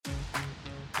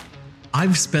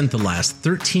I've spent the last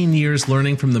 13 years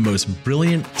learning from the most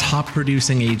brilliant,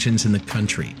 top-producing agents in the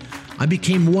country. I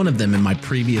became one of them in my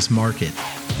previous market,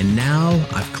 and now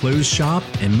I've closed shop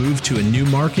and moved to a new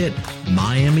market,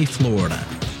 Miami, Florida.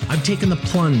 I've taken the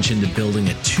plunge into building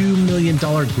a $2 million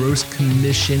gross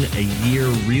commission a year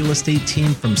real estate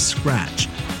team from scratch,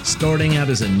 starting out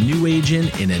as a new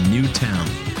agent in a new town.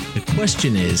 The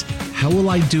question is, how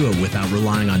will I do it without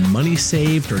relying on money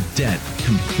saved or debt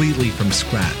completely from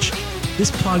scratch? This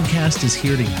podcast is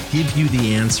here to give you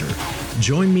the answer.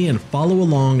 Join me and follow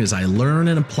along as I learn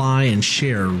and apply and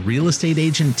share real estate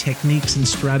agent techniques and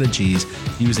strategies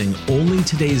using only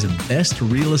today's best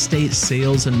real estate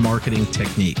sales and marketing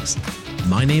techniques.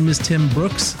 My name is Tim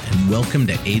Brooks, and welcome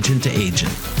to Agent to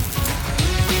Agent.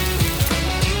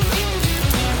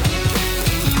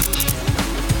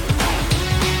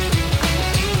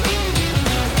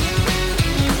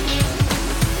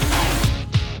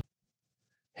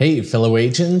 Hey, fellow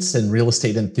agents and real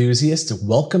estate enthusiasts,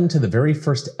 welcome to the very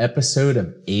first episode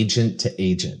of Agent to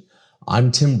Agent.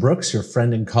 I'm Tim Brooks, your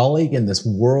friend and colleague in this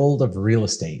world of real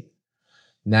estate.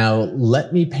 Now,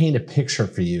 let me paint a picture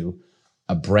for you.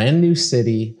 A brand new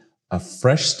city, a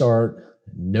fresh start,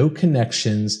 no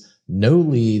connections, no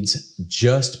leads,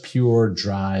 just pure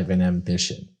drive and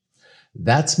ambition.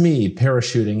 That's me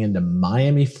parachuting into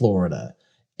Miami, Florida.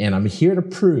 And I'm here to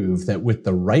prove that with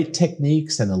the right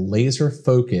techniques and a laser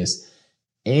focus,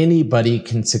 anybody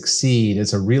can succeed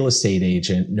as a real estate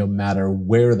agent no matter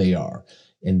where they are.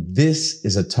 And this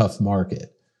is a tough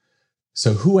market.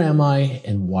 So who am I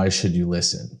and why should you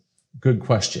listen? Good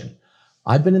question.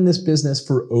 I've been in this business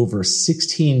for over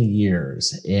 16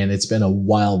 years and it's been a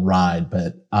wild ride,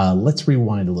 but let's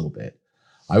rewind a little bit.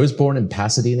 I was born in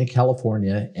Pasadena,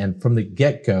 California, and from the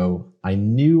get-go, I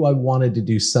knew I wanted to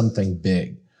do something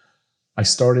big. I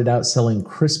started out selling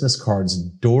Christmas cards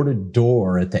door to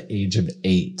door at the age of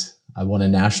 8. I won a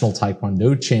national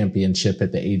Taekwondo championship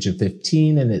at the age of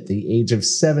 15, and at the age of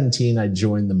 17, I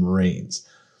joined the Marines.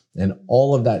 And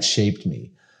all of that shaped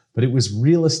me. But it was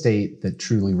real estate that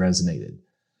truly resonated.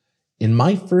 In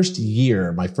my first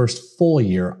year, my first full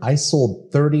year, I sold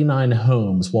 39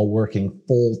 homes while working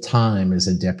full time as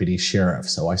a deputy sheriff.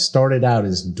 So I started out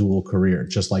as dual career,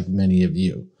 just like many of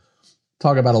you.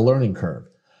 Talk about a learning curve.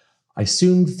 I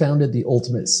soon founded the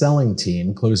ultimate selling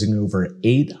team, closing over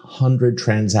 800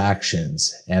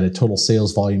 transactions at a total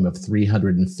sales volume of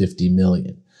 $350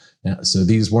 million. Now, so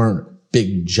these weren't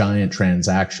big, giant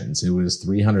transactions. It was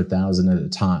 $300,000 at a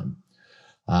time.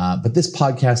 But this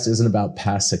podcast isn't about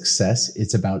past success.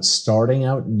 It's about starting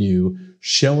out new,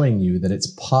 showing you that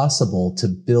it's possible to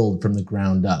build from the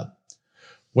ground up.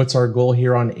 What's our goal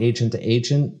here on Agent to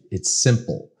Agent? It's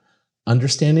simple.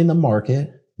 Understanding the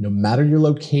market. No matter your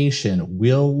location,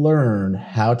 we'll learn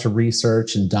how to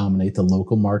research and dominate the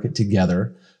local market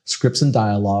together, scripts and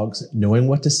dialogues, knowing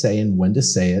what to say and when to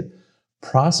say it,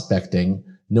 prospecting,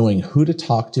 knowing who to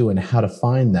talk to and how to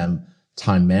find them,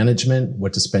 time management,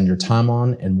 what to spend your time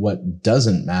on and what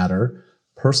doesn't matter,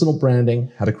 personal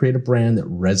branding, how to create a brand that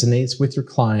resonates with your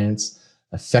clients,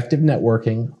 effective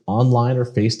networking, online or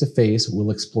face-to-face.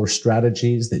 We'll explore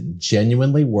strategies that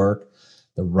genuinely work,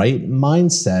 the right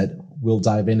mindset. We'll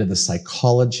dive into the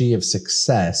psychology of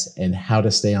success and how to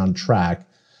stay on track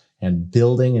and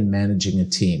building and managing a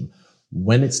team.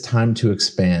 When it's time to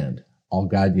expand, I'll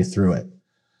guide you through it.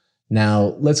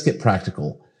 Now, let's get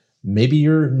practical. Maybe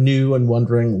you're new and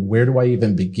wondering, where do I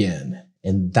even begin?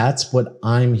 And that's what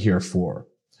I'm here for.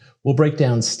 We'll break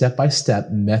down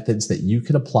step-by-step methods that you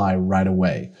can apply right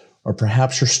away. Or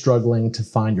perhaps you're struggling to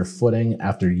find your footing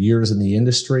after years in the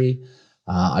industry.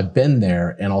 I've been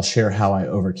there and I'll share how I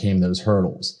overcame those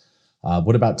hurdles.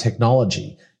 What about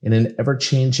technology? In an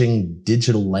ever-changing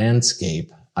digital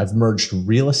landscape, I've merged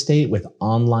real estate with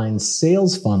online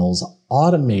sales funnels,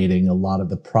 automating a lot of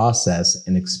the process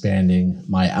and expanding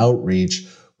my outreach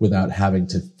without having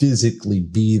to physically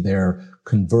be there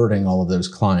converting all of those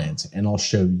clients. And I'll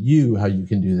show you how you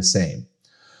can do the same.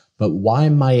 But why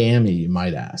Miami, you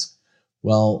might ask?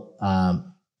 Well,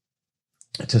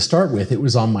 to start with, it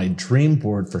was on my dream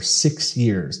board for 6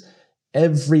 years.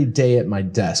 Every day at my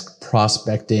desk,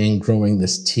 prospecting, growing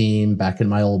this team back in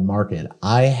my old market,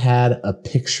 I had a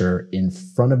picture in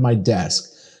front of my desk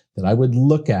that I would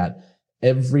look at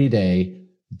every day,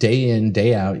 day in,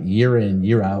 day out, year in,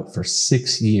 year out for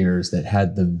 6 years that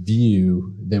had the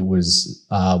view that was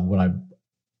what I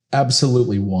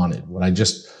absolutely wanted.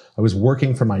 I was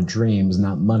working for my dreams,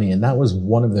 not money. And that was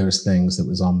one of those things that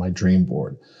was on my dream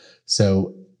board.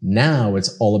 So now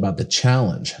it's all about the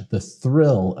challenge, the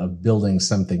thrill of building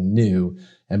something new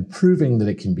and proving that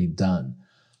it can be done.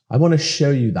 I want to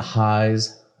show you the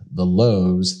highs, the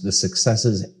lows, the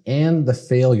successes, and the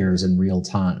failures in real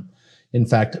time. In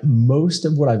fact, most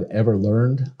of what I've ever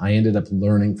learned, I ended up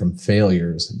learning from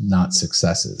failures, not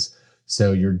successes.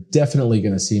 So you're definitely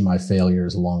going to see my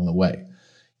failures along the way.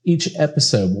 Each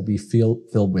episode will be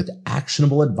filled with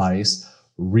actionable advice,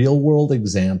 real-world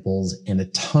examples, and a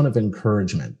ton of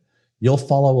encouragement. You'll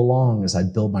follow along as I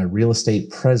build my real estate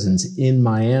presence in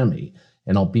Miami,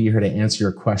 and I'll be here to answer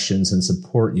your questions and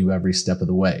support you every step of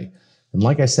the way. And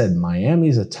like I said, Miami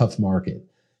is a tough market.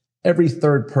 Every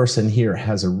third person here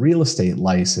has a real estate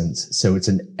license, so it's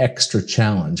an extra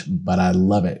challenge, but I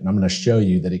love it, and I'm going to show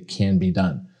you that it can be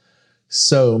done.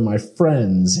 So, my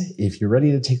friends, if you're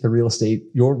ready to take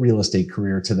your real estate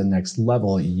career to the next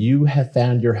level, you have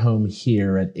found your home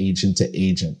here at Agent to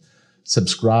Agent.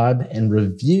 Subscribe and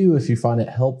review if you find it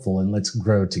helpful, and let's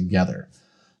grow together.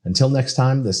 Until next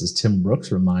time, this is Tim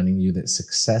Brooks reminding you that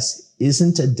success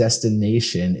isn't a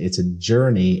destination, it's a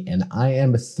journey, and I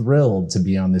am thrilled to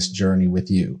be on this journey with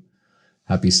you.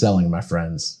 Happy selling, my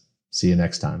friends. See you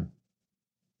next time.